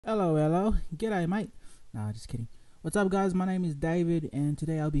Hello, hello. G'day, mate. Nah, just kidding. What's up, guys? My name is David, and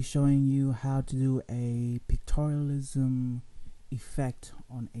today I'll be showing you how to do a pictorialism effect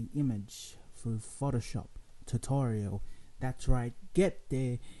on an image through Photoshop tutorial. That's right. Get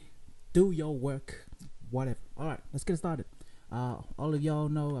there, do your work, whatever. Alright, let's get started. All of y'all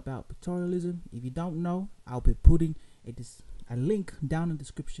know about pictorialism. If you don't know, I'll be putting a link down in the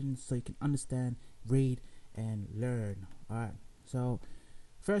description so you can understand, read, and learn. Alright, so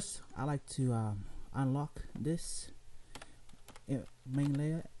first, I like to unlock this main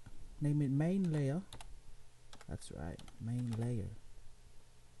layer. Name it main layer. That's right, main layer.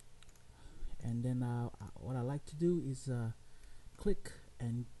 And then what I like to do is click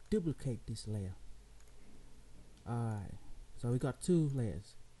and duplicate this layer. Alright, so we got two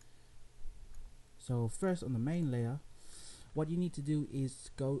layers. So first, on the main layer, what you need to do is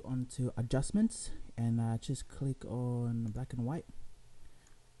go onto adjustments and just click on black and white.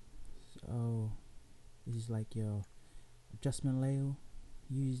 So this is like your adjustment layer.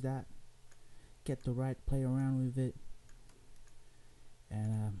 Use that, get the right, play around with it,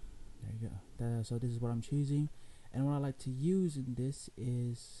 and there you go. So this is what I'm choosing, and what I like to use in this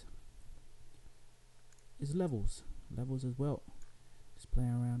is levels as well. Just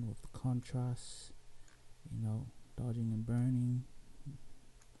playing around with the contrast, dodging and burning,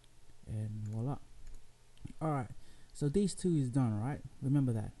 and voila. Alright, so these two is done, right?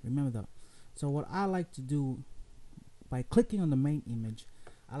 Remember that. So what I like to do, by clicking on the main image,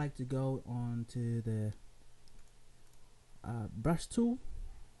 I like to go on to the brush tool.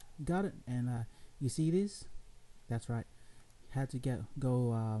 Got it? And you see this? That's right. Had to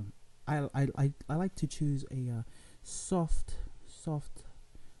go. I like to choose a soft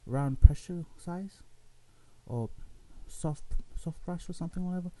round pressure size, or soft brush or something,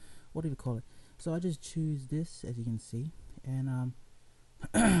 whatever. What do you call it? So I just choose this, as you can see, and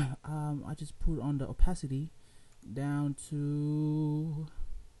I just put on the opacity down to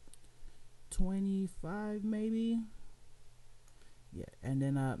 25 maybe. Yeah, and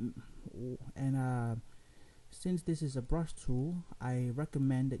then since this is a brush tool, I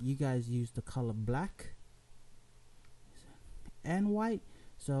recommend that you guys use the color black and white.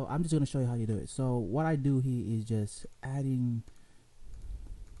 So I'm just going to show you how you do it. So what I do here is just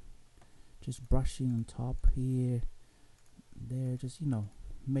brushing on top here, there, just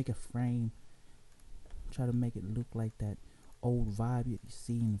make a frame, try to make it look like that old vibe you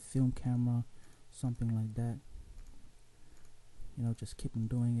see in film camera, something like that. Just keep on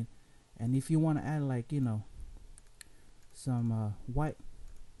doing it. And if you want to add, like, some white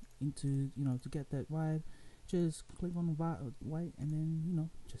into, to get that vibe, just click on white and then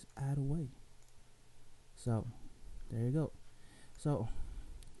just add away. So there you go. So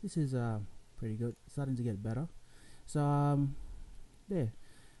this is pretty good, starting to get better. So there.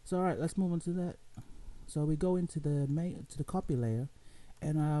 So alright, let's move on to that. So we go into the copy layer,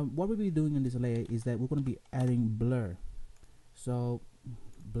 and what we'll be doing in this layer is that we're going to be adding blur. So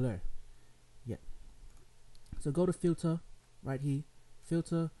blur, yeah. So go to filter right here,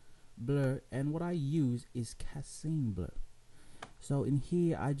 filter, blur, and what I use is Cassine blur. So in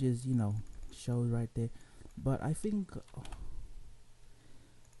here I just show right there, but I think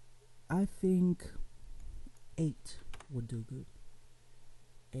 8 would do good.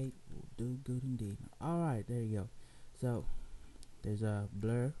 8 will do good indeed. Alright, there you go. So there's a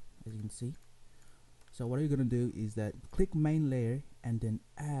blur, as you can see. So what you're gonna do is that click main layer and then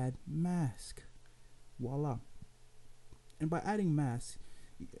add mask. Voila. And by adding mask,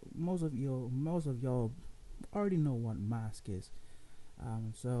 most of y'all already know what mask is.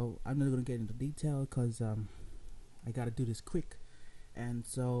 So I'm not gonna get into detail because I gotta do this quick. And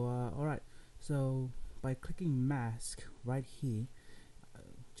so alright, so by clicking mask right here,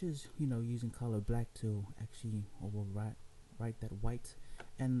 just using color black to actually overwrite that white,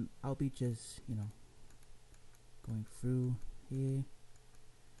 and I'll be just going through here,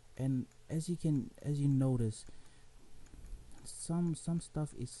 and as you notice, some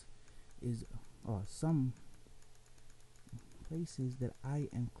stuff is some places that I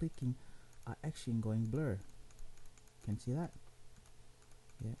am clicking are actually going blur. Can see that?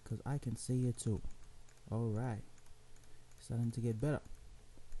 Yeah, because I can see it too. Alright, starting to get better.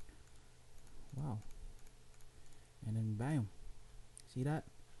 Wow. And then bam, see that?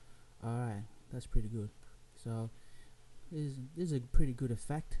 Alright, that's pretty good. So this is a pretty good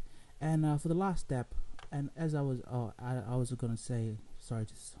effect. And for the last step, and as I was gonna say, sorry,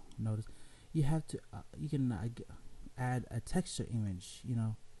 just notice, you have to you can add a texture image.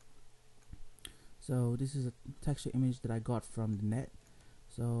 So this is a texture image that I got from the net.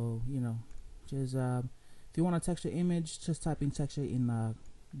 So just if you want a texture image, just type in texture in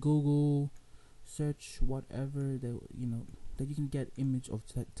Google, search whatever that that you can get image of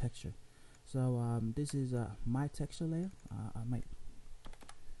texture. So this is my texture layer. I might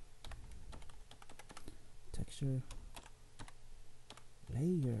texture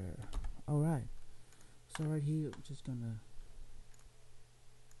layer. All right. So right here, I'm just gonna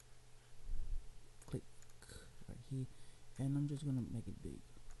click right here, and I'm just gonna make it big.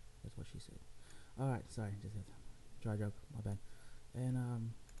 That's what she said. All right. Sorry, just had to dry joke. My bad. And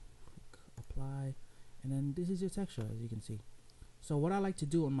click apply, and then this is your texture, as you can see. So what I like to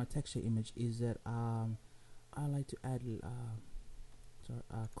do on my texture image is that I like to add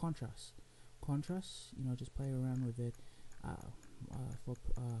contrast. Just play around with it. For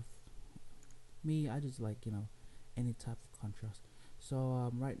me, I just like any type of contrast.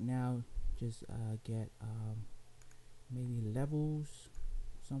 So right now, just get maybe levels,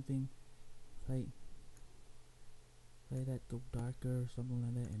 something. Play that, go darker, something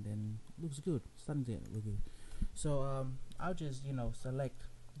like that, and then looks good. Starting to look good. So I'll just select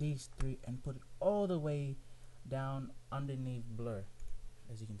these three and put it all the way down underneath blur,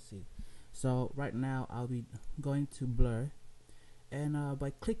 as you can see. So right now I'll be going to blur, and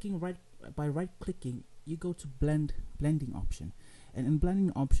by right clicking, you go to blending option, and in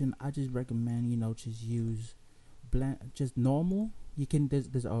blending option I just recommend just use just normal. You can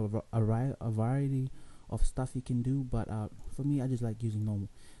there's a variety of stuff you can do, but for me I just like using normal.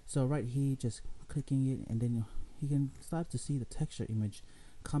 So right here, just clicking it, and then you can start to see the texture image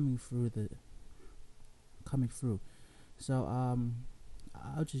coming through. So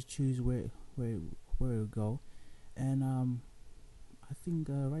I'll just choose where it'll go, and I think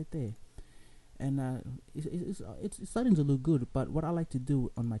right there, and it's starting to look good. But what I like to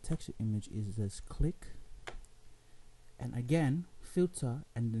do on my texture image is just click, and again filter,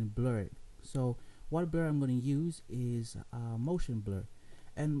 and then blur it. So what blur I'm going to use is motion blur,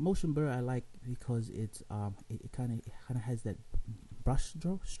 and motion blur I like because it's it kind of has that brush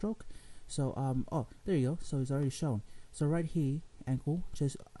stroke. So oh, there you go. So it's already shown. So right here, ankle,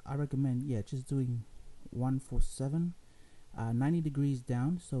 I recommend just doing 147, 90 degrees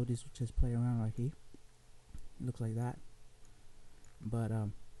down. So this will just play around right here. It looks like that. But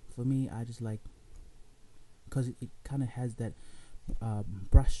for me, I just like, because it kind of has that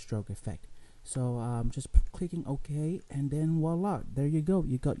brush stroke effect. So just clicking OK, and then voila, there you go.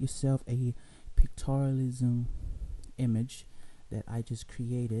 You got yourself a pictorialism image that I just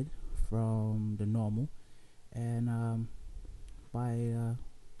created from the normal, and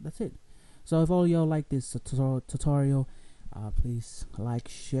that's it. So if all y'all like this tutorial, please like,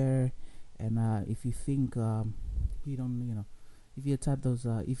 share, and if you think you don't if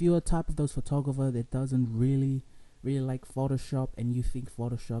you're a type of those photographer that doesn't really like Photoshop, and you think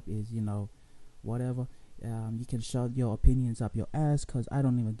Photoshop is whatever, you can shove your opinions up your ass, because I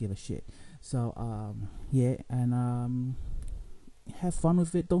don't even give a shit. So yeah, and have fun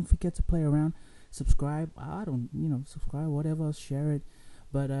with it. Don't forget to play around, subscribe. I don't subscribe, whatever, share it.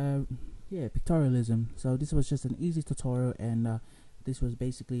 But yeah, pictorialism. So this was just an easy tutorial, and this was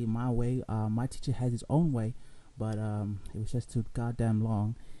basically my way. My teacher has his own way, but it was just too goddamn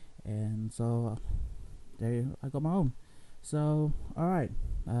long, and so there I got my own. So alright,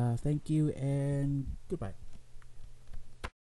 thank you and goodbye.